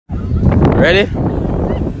Ready?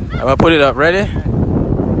 I'm gonna put it up. Ready?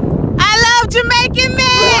 I love Jamaican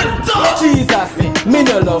men. Mijeezas, me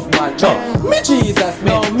no love man. Mijeezas, me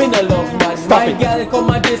no love man. My girl come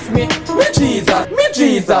and diss me. Mijeezas.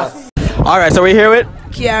 Alright, so we're here with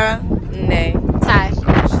Kiara. Nay. Tash.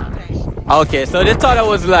 Okay, so they thought I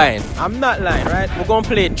was lying. I'm not lying, right? We're gonna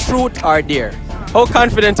play truth or dare. How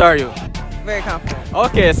confident are you? Very confident.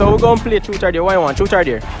 Okay, so we're gonna play truth or dare. What do you want? Truth or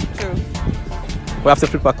dare? True. We have to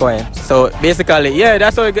flip a coin. So basically, yeah,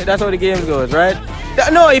 that's how the game goes, right?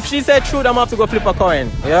 No, if she said truth, I'm gonna have to go flip a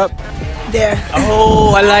coin. Yep. There.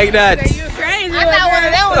 Oh, I like that. You crazy? I thought one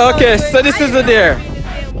of them was Okay, so this is the dare.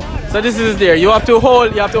 So this is the dare. You have to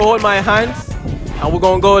hold my hands, and we're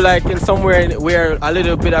gonna go like in somewhere where a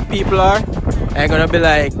little bit of people are, and gonna be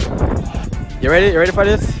like, you ready? You ready for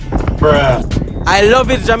this? Bruh. I love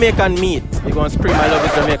his Jamaican meat. You're gonna scream, I love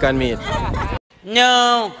his Jamaican meat.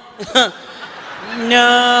 No.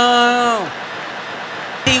 No.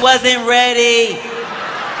 He wasn't ready.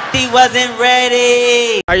 He wasn't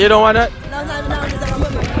ready. Are you don't want that?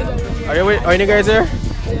 Are you guys there?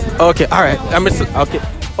 Okay, alright. Okay.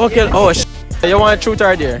 Okay, oh you want truth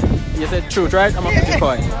or dare? You said truth, right? I'm gonna flip the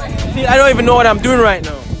coin. See, I don't even know what I'm doing right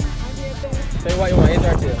now. Say what you want, heads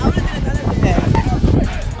or tails?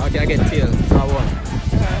 Okay, I get tails, so I won.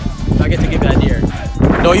 So I get to give that dare.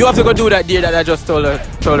 No, you have to go do that dare that I just told her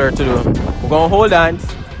to do. We're gonna hold hands,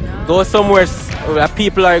 go somewhere where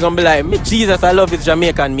people are gonna be like, Mijeezas, I love his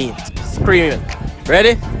Jamaican meat. Screaming.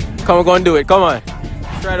 Ready? Come, we're gonna do it. Come on.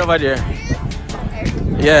 It's right over there.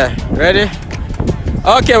 Yeah, ready?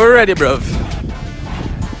 Okay, we're ready, bro.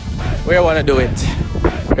 Where you wanna do it?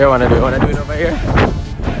 Where you wanna do it? Wanna do it over here?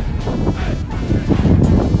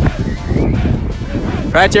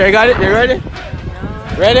 Right here, you got it? You ready?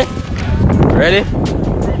 Ready? Ready?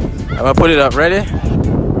 I'm gonna put it up. Ready?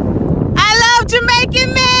 I love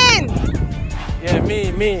Jamaican men. Yeah,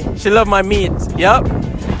 me. She love my meat. Yup.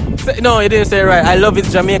 No, you didn't say it right. I love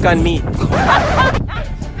his Jamaican meat. I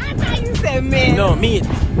thought you said men. No, meat.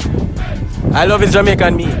 I love his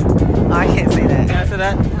Jamaican meat. Oh, I can't say that. Can I say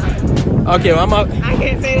that? Okay, well, I'm up. I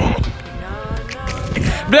can't say that.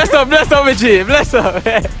 Bless up, Mijeez. Bless up.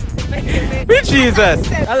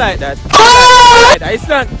 Mijeezas. I like that. It's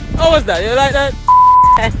not. How was that? You like that?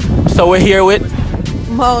 So we're here with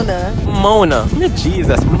Mona.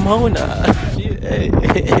 Mijeezas, Mona.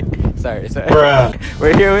 Sorry. Bruh.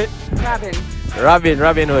 We're here with Robin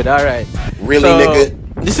Hood. All right. Really, so, nigga?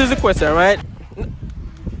 This is the question, right?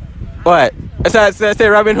 What? So I say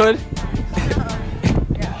Robin Hood?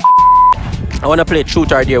 I want to play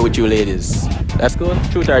truth or dare with you ladies. That's cool?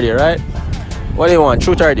 Truth or dare, right? What do you want?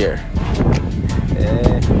 Truth or dare?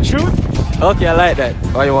 Truth? Okay, I like that.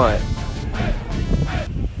 What do you want?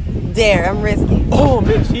 Dare. I'm risky. Oh,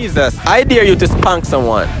 Jesus! I dare you to spank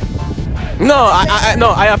someone. No, I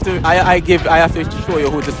have to show you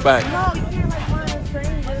who to spank. No, you can't like find a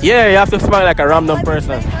stranger. Yeah, you have to spank like a random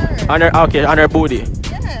person. On her booty.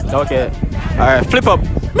 Yeah. Okay. Alright, flip up.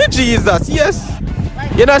 Mijeezas, yes.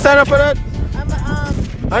 You not sign up for that?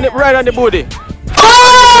 Right on the booty.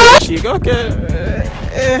 Cheek, okay.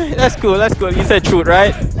 That's cool. You said truth,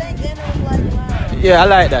 right? Yeah, I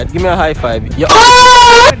like that. Give me a high five. You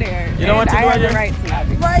don't want to go there? Right.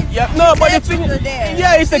 Yeah, no, but the thing,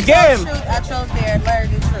 yeah, it's a game. I chose dare. Let her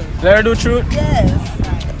do truth. Let her do truth? Yes.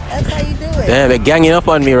 That's how you do it. Damn, they're ganging up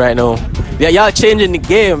on me right now. Yeah, y'all changing the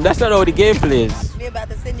game. That's not how the game plays. We're about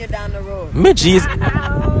to send you down the road. Mijeez.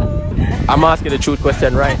 I'm asking the truth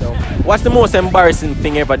question right now. What's the most embarrassing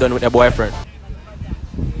thing you ever done with your boyfriend?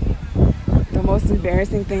 The most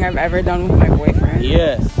embarrassing thing I've ever done with my boyfriend?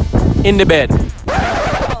 Yes. In the bed.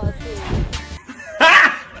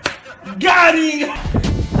 Got him!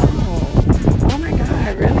 Oh my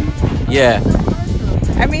god, really? Yeah.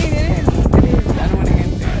 I mean, it is. I don't want to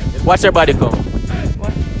answer. What's your body count?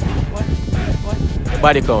 What?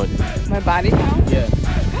 Body count. My body count? Yeah.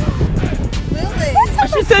 Really?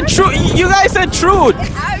 She said truth. You guys said truth.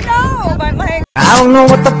 I know, but like. I don't know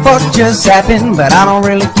what the fuck just happened, but I don't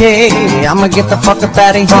really care. I'ma get the fuck up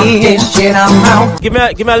out of here. Shit, I'm out. Give me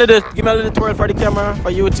a little twirl for the camera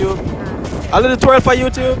for YouTube. A little twirl for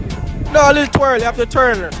YouTube. No, a little twirl. You have to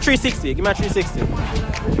turn 360. Give me a 360.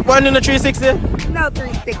 One in the 360. No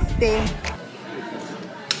 360.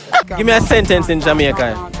 Give me a sentence in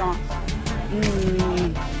Jamaican.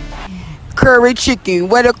 Curry chicken.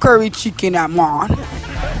 Where the curry chicken at, man?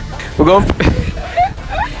 We're going.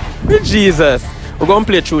 Jesus. We're going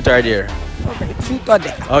to play truth or dare. Okay, truth or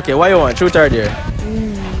dare? Okay, what you want? Truth or dare?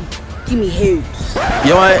 Give me heads.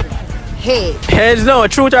 You want Head. heads? No,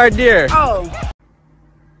 truth or dare. Oh.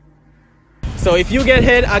 So if you get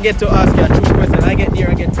head, I get to ask you a truth question. I get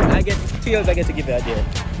dare, I get tails, I get to give you a dare.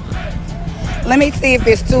 Let me see if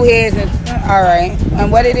it's 2 heads and all right.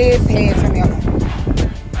 And what it is, heads for me.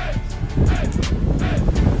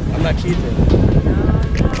 I'm not cheating.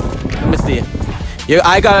 Let me see. You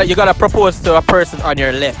gotta propose to a person on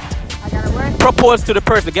your left. I gotta work. Propose to the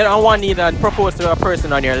person. Get on one knee and propose to a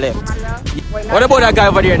person on your left. Wait, What about that guy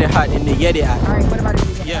over there in the hat, in the Yeti hat? All right, what about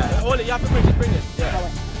it? Yeah, hold it. You have to bring it. Yeah.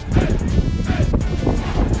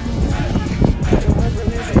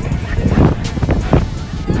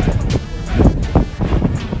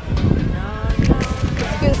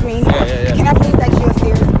 Excuse me. Yeah. Can I please ask you a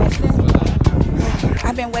serious question?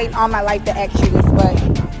 I've been waiting all my life to ask you this, but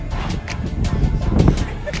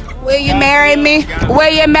will you marry me?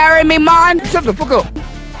 Will you marry me, Mon? Shut the fuck up.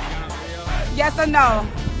 Yes or no?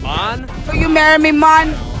 Man. Will you marry me,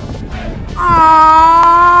 Mon?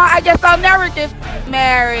 Aww, I guess I'll never get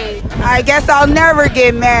married.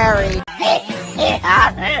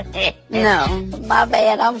 No, my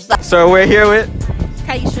bad. I'm sorry. So we're here with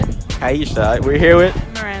Kaisha. We're here with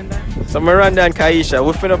Miranda. so Miranda and Kaisha.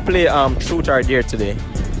 We're finna play Truth or Dare today.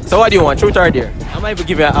 So what do you want? Truth or Dare? I might even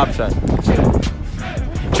give you an option.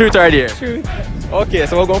 Truth or Dare? Truth. Okay,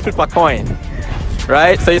 so we're gonna flip a coin.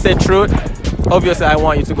 Right? So you said truth. Obviously I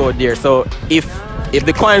want you to go Dare. So if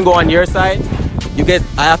the coin go on your side,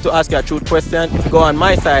 I have to ask you a truth question. If you go on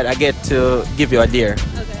my side, I get to give you a Dare. Okay.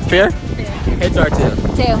 Fair? Yeah. Heads or tail?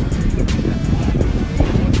 Tail.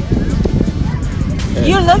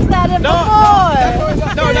 You looked at it before.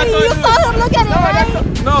 You saw him look at it, right?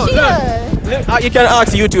 No. You can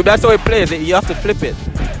ask YouTube. That's how it plays. You have to flip it.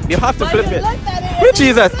 You have to flip it.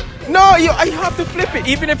 Mijeezas. No, you have to flip it.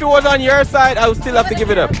 Even if it was on your side, I would still have to give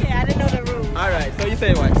it up. Okay, I didn't know the rules. Alright, so you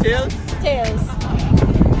say what? Tails? Tails.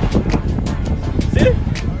 See?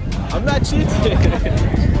 I'm not cheating.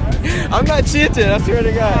 I'm not cheating, I swear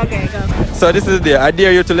to God. Okay, go. So this is Dare. I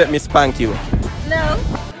dare you to let me spank you. No.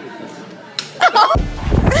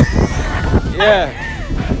 Yeah.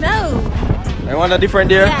 No. I want a different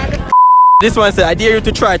Dare? Yeah. This one said, I dare you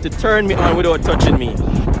to try to turn me on without touching me.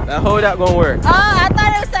 Now how that gonna work? Oh, I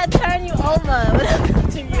thought it said turn you over without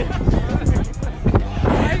touching you.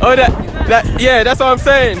 Oh, yeah, that's what I'm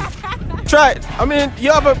saying. Try it. I mean,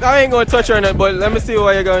 I ain't gonna touch her on it, but let me see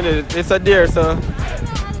what you're gonna do. It's a Dare, so.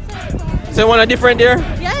 So you want a different Dare?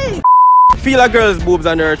 Yay. Feel a girl's boobs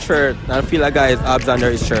under her shirt and feel a guy's abs under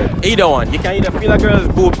his shirt. Either one. You can either feel a girl's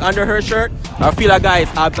boobs under her shirt or feel a guy's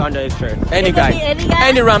abs under his shirt. Any guy. Any guy?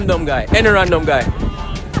 Any random guy. Any random guy.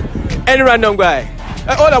 Any random guy.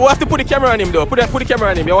 Hold on, we have to put the camera on him though. Put the camera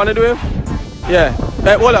on him. You wanna do him? Yeah.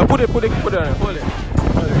 Hold on, put it on him. Hold it.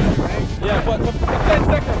 Yeah, for 10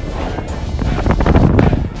 seconds.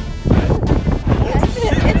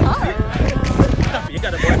 It's hard. You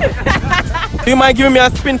gotta work. Do you mind giving me a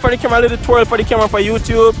spin for the camera, a little twirl for the camera for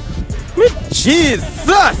YouTube?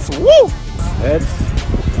 Jesus! Woo! Heads.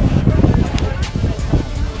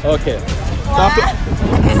 Okay. So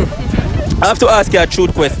I have to ask you a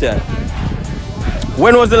truth question.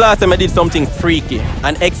 When was the last time I did something freaky?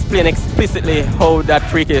 And explain explicitly how that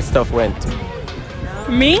freaky stuff went.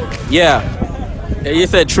 Me? Yeah. You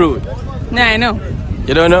said truth. No, I know.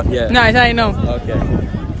 You don't know? Yeah. No, I said I know. Okay.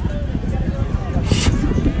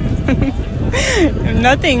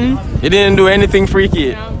 Nothing. You didn't do anything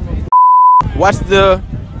freaky? No. What's the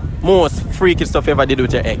most freaky stuff you ever did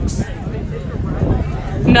with your ex?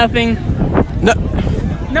 Nothing. No.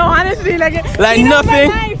 No, honestly, like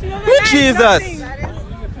Nothing? Jesus.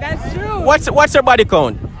 That's true. What's your body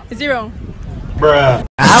count? 0. Bruh.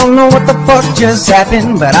 I don't know what the fuck just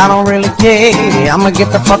happened, but I don't really care. I'ma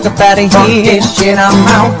get the fuck up out of here. Shit, I'm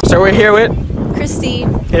out. So we're here with?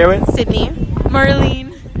 Christine. Here with? Sydney. Marlene.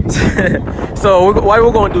 So what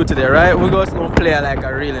we're going to do today, right? We're just going to play like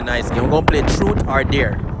a really nice game. We're going to play Truth or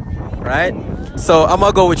Dare, right? So I'm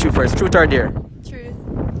going to go with you first. Truth or Dare? Truth.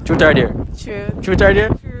 Truth or Dare? Truth. Truth or Dare?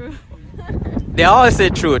 True. They always say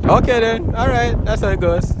truth. Okay then. Alright. That's how it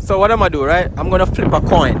goes. So what I'm going to do, right? I'm going to flip a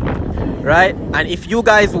coin, right? And if you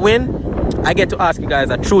guys win, I get to ask you guys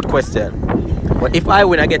a truth question. But if I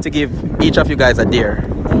win, I get to give each of you guys a dare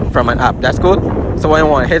from an app. That's cool? So what do you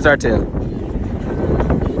want? Heads or tail?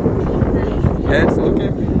 Heads? Okay.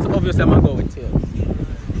 So obviously I'm going to go with tails.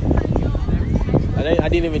 I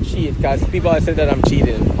didn't even cheat because people always say that I'm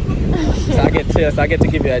cheating. So I get tails. So I get to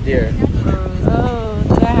give you a dare. Oh,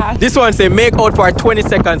 did I have This one say make out for 20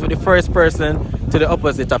 seconds with the first person to the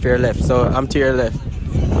opposite of your left. So I'm to your left.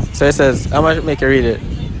 So it says, I'm going to make you read it.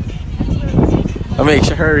 I'll make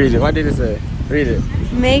sure her read it. What did it say? Read it.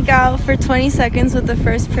 Make out for 20 seconds with the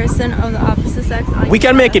first person of the opposite sex. We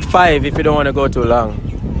can make it 5 if you don't want to go too long.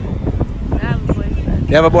 I have a boyfriend.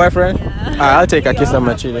 You have a boyfriend? Yeah. Alright, I'll take a kiss on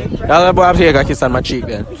my cheek then. I'll take a kiss on my cheek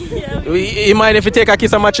then. Yeah. You mind if you take a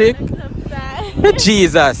kiss on my cheek?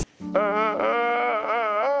 Jesus.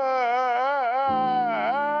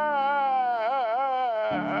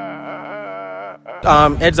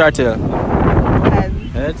 Heads or tail?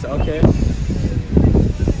 Heads. Heads, okay.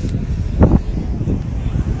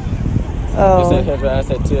 Oh. You said heads, I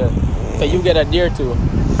said tail. So you get a deer too.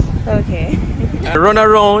 Okay. Run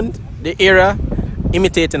around the area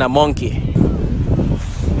imitating a monkey.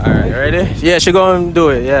 Alright, ready? Yeah, she gonna do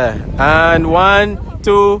it, yeah. And 1,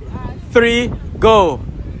 2, 3, go.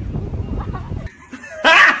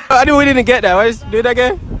 I knew we didn't get that. Do it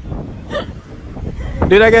again.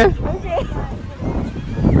 Do it again. Okay.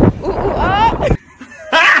 Ooh,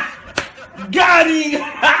 Got him!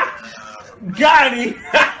 Got him!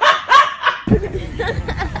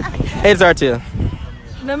 Heads or tail?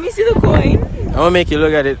 Let me see the coin. I'm gonna make you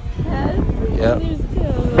look at it. Heads. Yeah. There's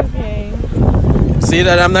tails. Okay. See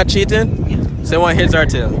that I'm not cheating? Say one heads or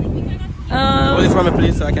tail. Hold it from me,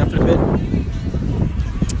 please, so I can flip it.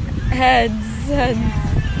 Heads. Heads.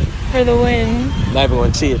 For the win. Not even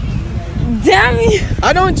gonna cheat. Damn you.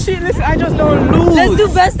 I don't cheat. Listen, I just don't lose. Let's do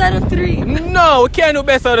best out of 3. No, we can't do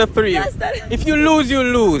best out of 3. If you lose, you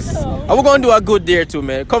lose. And we're gonna do a good dare too,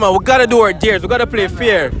 man. Come on, we gotta do our dares. We gotta play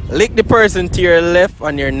fair. Lick the person to your left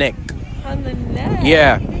on your neck. On the neck.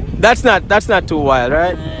 Yeah, that's not too wild,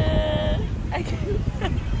 right?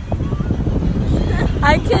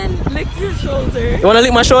 I can lick your shoulder. You wanna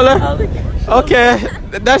lick my shoulder? I'll lick your shoulder. Okay,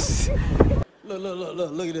 that's.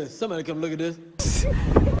 Look at this. Somebody come look at this.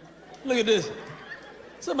 Look at this.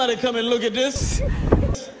 Somebody come and look at this.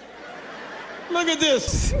 Look at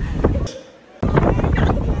this.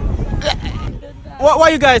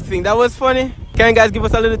 What you guys think? That was funny? Can you guys give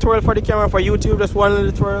us a little twirl for the camera for YouTube? Just one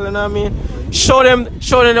little twirl, you know what I mean? Show them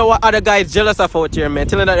what other guys jealous of out here, man.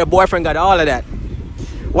 Tell them that their boyfriend got all of that.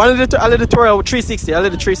 A little twirl, 360, a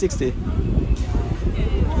little 360.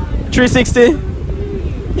 360?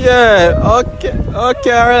 Yeah,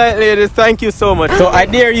 okay, alright ladies, thank you so much. So I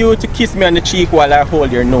dare you to kiss me on the cheek while I hold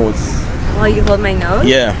your nose. While you hold my nose?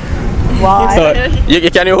 Yeah. Why? So,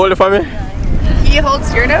 can you hold it for me? He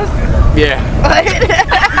holds your nose? Yeah.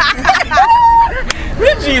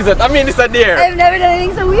 Jesus, I mean it's a dare. I've never done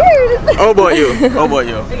anything so weird. How about you?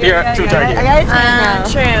 Here, truth or dare?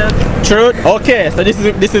 Truth. Truth? Okay, so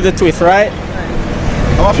this is the twist, right?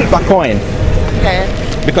 I'm gonna flip a coin. Okay.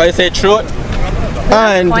 Because you say truth.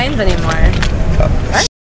 And Coins anymore.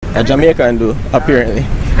 a Jamaican do, apparently.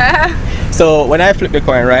 So when I flip the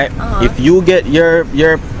coin, right? If you get your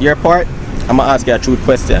part, I'm gonna ask you a truth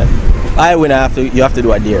question. If I win, you have to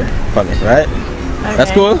do a dare for me, right? Okay.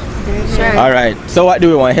 That's cool? Sure. Alright, so what do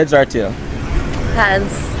we want? Heads or tail?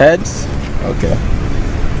 Heads. Heads? Okay.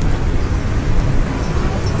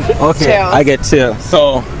 Okay, Tails. I get tail.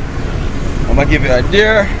 So I'm gonna give you a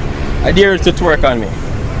dare. A dare to twerk on me.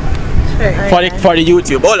 Sure. For the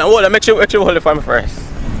YouTube. Hold on, make sure you hold it for me first.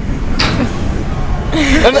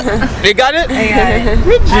 You got it? I got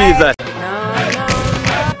it. Jesus.